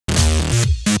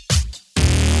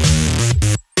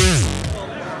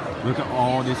Look at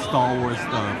all this Star Wars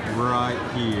stuff right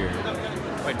here.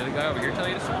 Wait, did the guy over here tell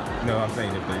you to stop? No, I'm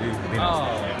saying if they do, then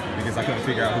I'll stop. Because I couldn't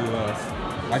figure out who else.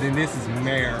 And then this is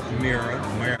Mira.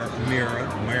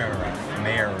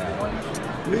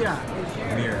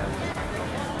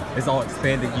 It's all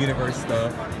expanded universe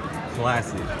stuff.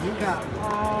 Classic. You got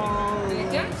all the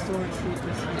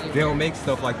stormtroopers. They don't make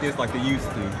stuff like this like they used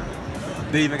to.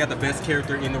 They even got the best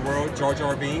character in the world, Jar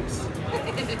Jar Binks.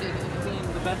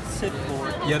 The best Sith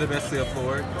Lord. Yeah, the best Sith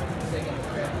Lord.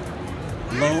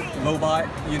 Lobot,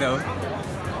 you know,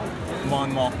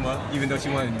 Mon Mothma, even though she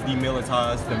wanted to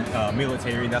demilitarize the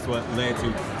military, and that's what led to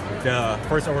the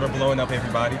First Order blowing up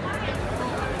everybody.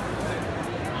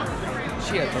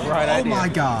 She had the right idea. Oh my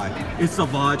god, it's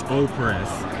Savage Opress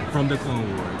from the Clone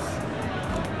Wars.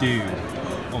 Dude.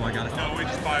 Oh my god. No, we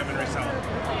just buy them and resell them.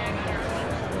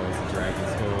 Oh, it's a Dragon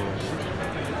Skull.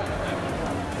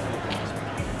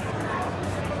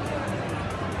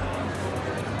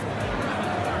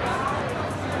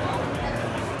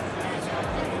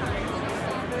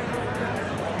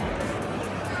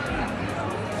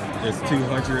 It's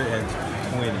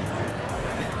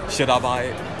 220. Should I buy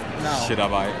it? No. Should I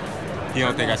buy it? You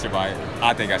don't think I should buy it?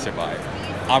 I think I should buy it.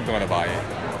 I'm going to buy it.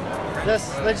 Let's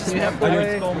just walk Dragon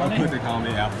away. Skull I money? put the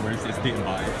comment afterwards, just didn't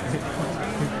buy it.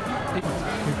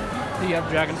 Do you have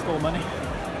Dragon Skull money?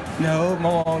 No, my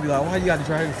mom will be like, why you got the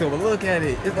Dragon Skull? But look at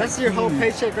it. It's That's like your whole huge.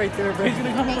 paycheck right there, bro. He's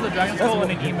gonna come up with a Dragon Skull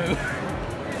and an emu.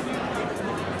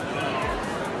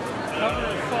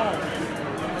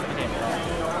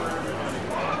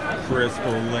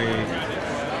 Crystal Lake.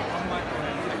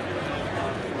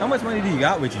 How much money do you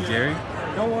got with you, Jerry?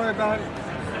 Don't worry about it.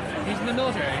 He's in the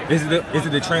military. Is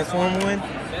it the Transform one?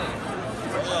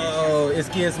 Oh, it's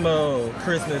Gizmo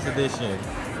Christmas edition.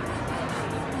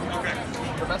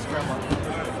 The best grandma.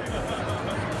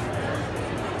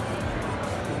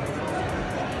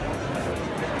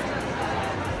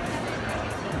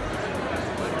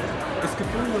 It's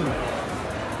Cthulhu.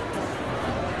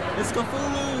 It's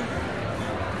Cthulhu.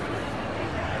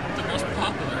 The most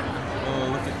popular. Oh,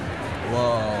 look at.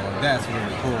 Whoa, that's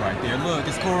really cool right there. Look,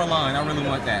 it's Coraline. I really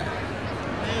want that.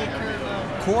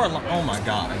 Coraline. Oh my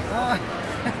God.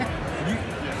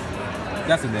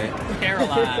 That's a neck.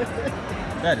 Caroline.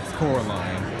 That is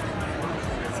Coraline.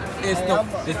 It's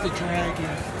the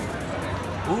dragon.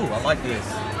 Ooh, I like this.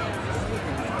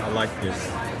 I like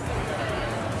this.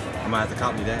 I might have to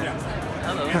copy that.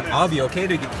 Hello. I'll be okay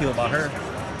to get killed by her.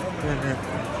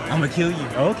 I'm gonna kill you.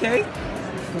 Okay.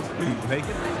 Make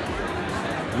it.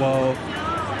 Whoa.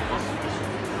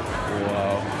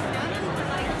 Whoa.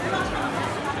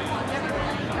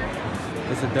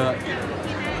 It's a duck.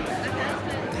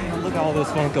 Damn, look at all those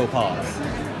Funko Pops.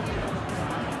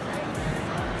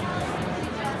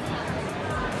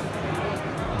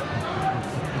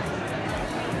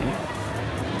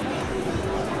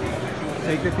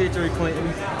 Take the picture,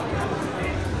 Clinton.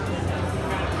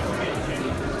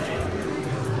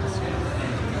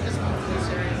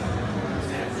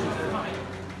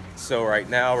 So right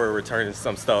now we're returning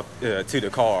some stuff to the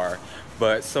car,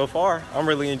 but so far I'm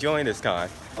really enjoying this con.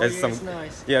 Oh, It's yeah, some it's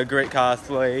nice. yeah, great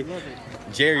cosplay. Love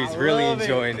it. Jerry's I really love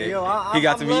enjoying it. Yo, He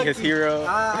got I'm to meet his lucky. hero.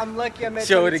 I'm lucky I met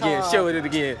Show you it again. Show it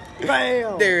again.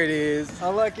 Bam. There it is.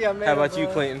 I'm lucky I met How him, about you,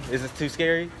 bro. Clinton? Is it too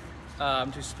scary?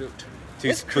 I'm too spooked. Too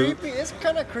It's spooked? creepy. It's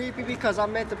kind of creepy because I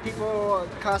met the people,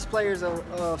 cosplayers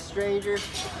of Strangers.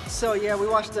 So yeah, we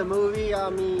watched the movie. I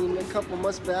mean, a couple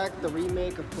months back, the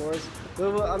remake, of course.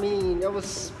 But, I mean, it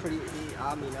was pretty.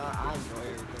 I mean, I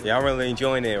enjoyed everything. Yeah, I'm really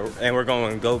enjoying it, and we're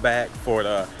going to go back for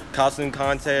the costume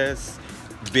contest,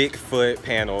 Bigfoot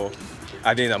panel.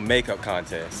 I did a makeup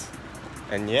contest,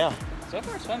 and yeah. So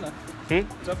far it's fun though. Hmm?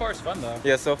 So far it's fun though.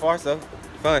 Yeah, so far so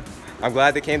fun. I'm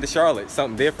glad they came to Charlotte,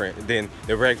 something different than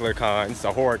the regular cons,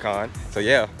 the horror con. So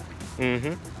yeah.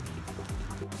 Mm-hmm.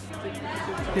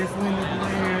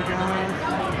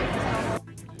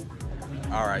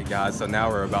 All right, guys. So now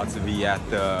we're about to be at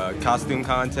the costume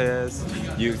contest.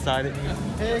 You excited?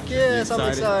 Heck yes, You I'm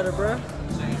excited, bro.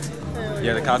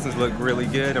 Yeah, the costumes look really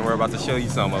good, and we're about to show you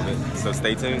some of it. So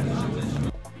stay tuned.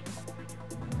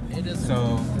 It is.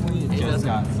 So we just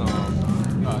got some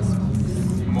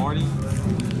Smarties.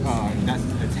 That's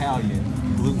Italian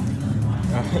gluten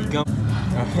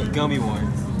gummy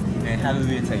ones. And how do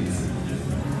they taste?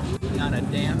 Not a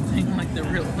damn thing like the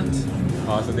real ones.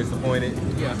 Oh, so disappointed?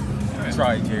 Yeah. All right.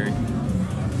 Try it, Jerry.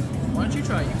 Why don't you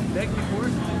try it? You can beg me for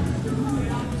it.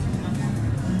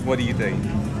 What do you think?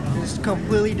 It's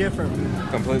completely different.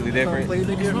 Completely different?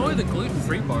 Completely It's probably different. the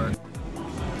gluten-free part.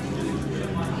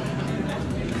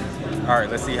 All right,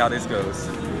 let's see how this goes.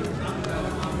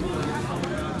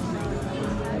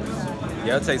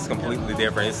 Yeah, it tastes completely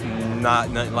different. It's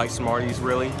nothing like Smarties,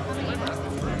 really.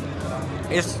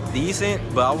 It's decent,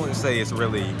 but I wouldn't say it's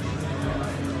really.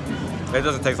 It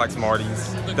doesn't taste like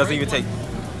Smarties. It doesn't even taste.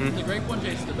 The grape one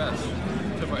tastes the best.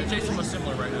 It tastes almost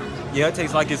similar right now. Yeah, it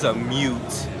tastes like it's a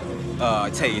mute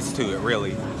taste to it,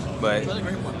 really. But Try the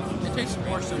grape one. It tastes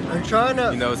more similar. I'm trying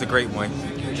to. you know, it's a great one.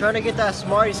 I'm trying to get that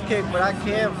Smarties kick, but I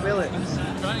can't feel it. I'm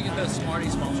trying to get that Smartie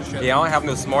sponsorship. Yeah, I don't have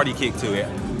no Smartie kick to it.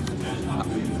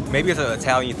 Maybe it's an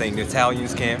Italian thing. The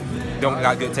Italians don't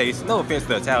got good taste. No offense to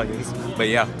the Italians, but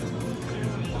yeah.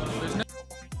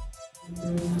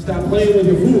 Stop playing with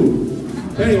your food.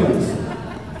 Pennywise,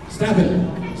 stop it.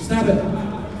 Stop it.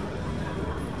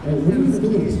 Hey, what are you gonna do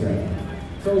with this guy?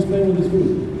 He's always playing with his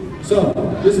food. So,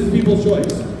 this is people's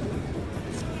choice.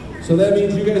 So that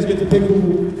means you guys get to pick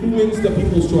who wins the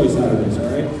people's choice out of this,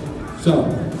 alright? So,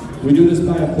 we do this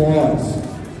by applause.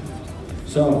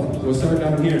 So, we'll start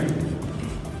down here.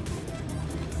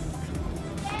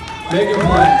 Make it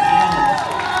applause.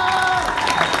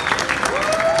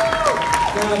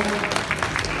 Stop.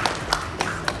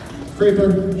 Creeper.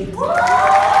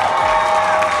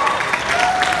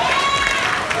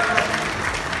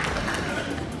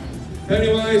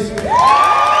 Pennywise.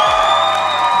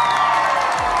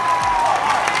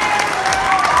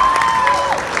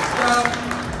 Stop.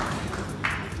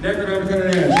 Necronomicon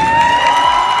and Ash.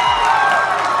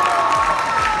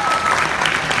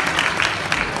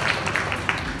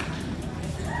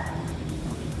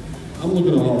 I'm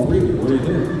looking at all three. What do you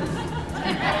think?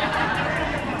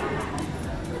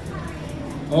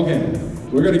 Okay,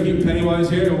 we're going to keep Pennywise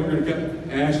here, and we're going to get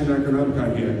Ash and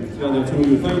Necronomicon here. The other two of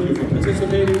you, thank you for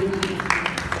participating.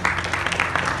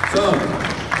 So,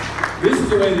 this is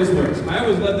the way this works. I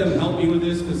always let them help me with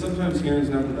this, because sometimes hearing's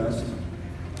not the best,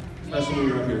 especially when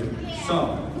you're up here.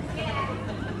 So,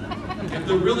 if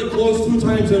they're really close 2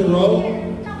 times in a row,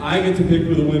 I get to pick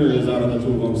who the winner is out of the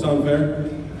 2 of them. Sound fair?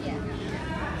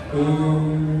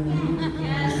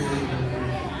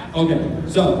 Okay,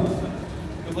 so,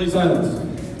 complete silence.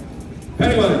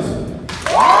 Pennywise.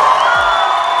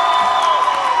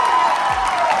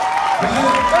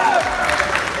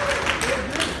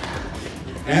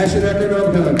 Ash and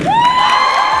Necronomicon.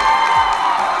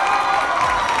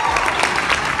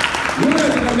 You're not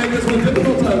going to make this one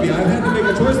difficult on me. I've had to make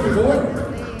a choice before.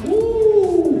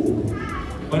 Woo!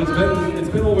 But it's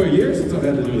been over a year since I've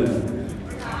had to do that.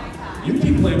 You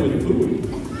keep playing with your food.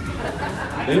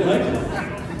 They like it.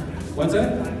 What's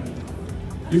that?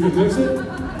 You can fix it?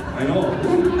 I know.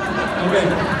 Okay,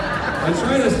 let's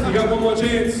try this. You got one more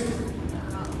chance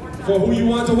for who you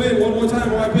want to win. One more time,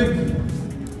 who I pick.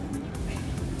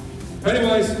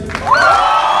 Pennywise.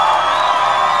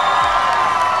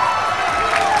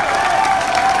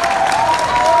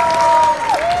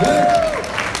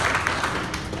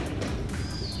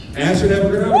 Ash and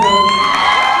Necronomicon.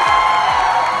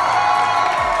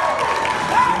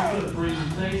 Thanks for the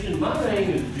presentation. My name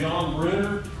is John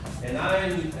Bruner, and I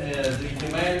am the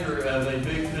commander of a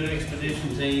Bigfoot expedition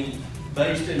team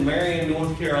based in Marion,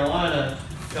 North Carolina,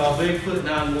 called Bigfoot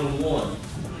 911.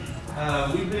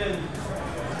 We've been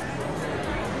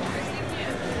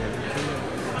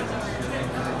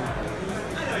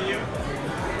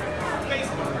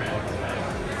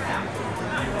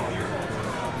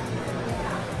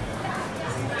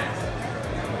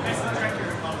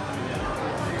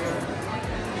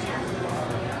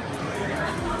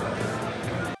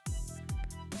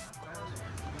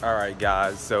Alright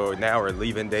guys, so now we're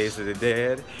leaving Days of the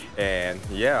Dead, and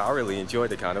yeah, I really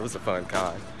enjoyed the con. It was a fun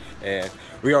con, and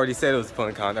we already said it was a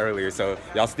fun con earlier, so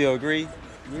y'all still agree?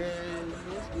 Yeah,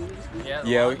 the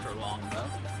Yeah, lines are long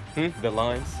though. The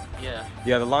lines? Yeah.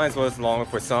 Yeah, the lines was long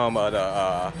for some of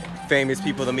the famous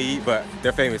people to meet, but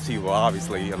they're famous people,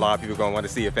 obviously. A lot of people gonna want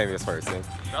to see a famous person.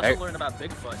 We also learned about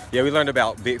Bigfoot. Yeah, we learned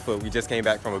about Bigfoot. We just came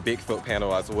back from a Bigfoot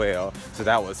panel as well, so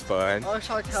that was fun. I was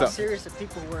shocked how serious the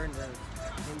people were in the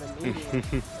meeting.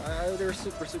 They were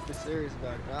super serious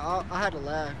about it. I had to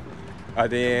laugh.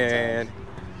 Then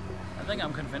I think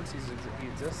I'm convinced he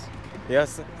exists.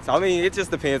 yes, so, I mean, it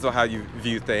just depends on how you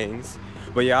view things.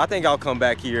 But yeah, I think I'll come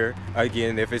back here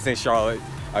again if it's in Charlotte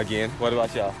again. What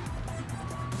about y'all?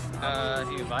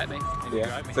 He invite me.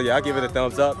 Yeah. So yeah, I'll give it a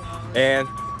thumbs up. And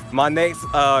my next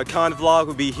con vlog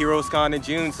will be Heroes Con in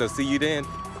June. So see you then.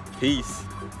 Peace.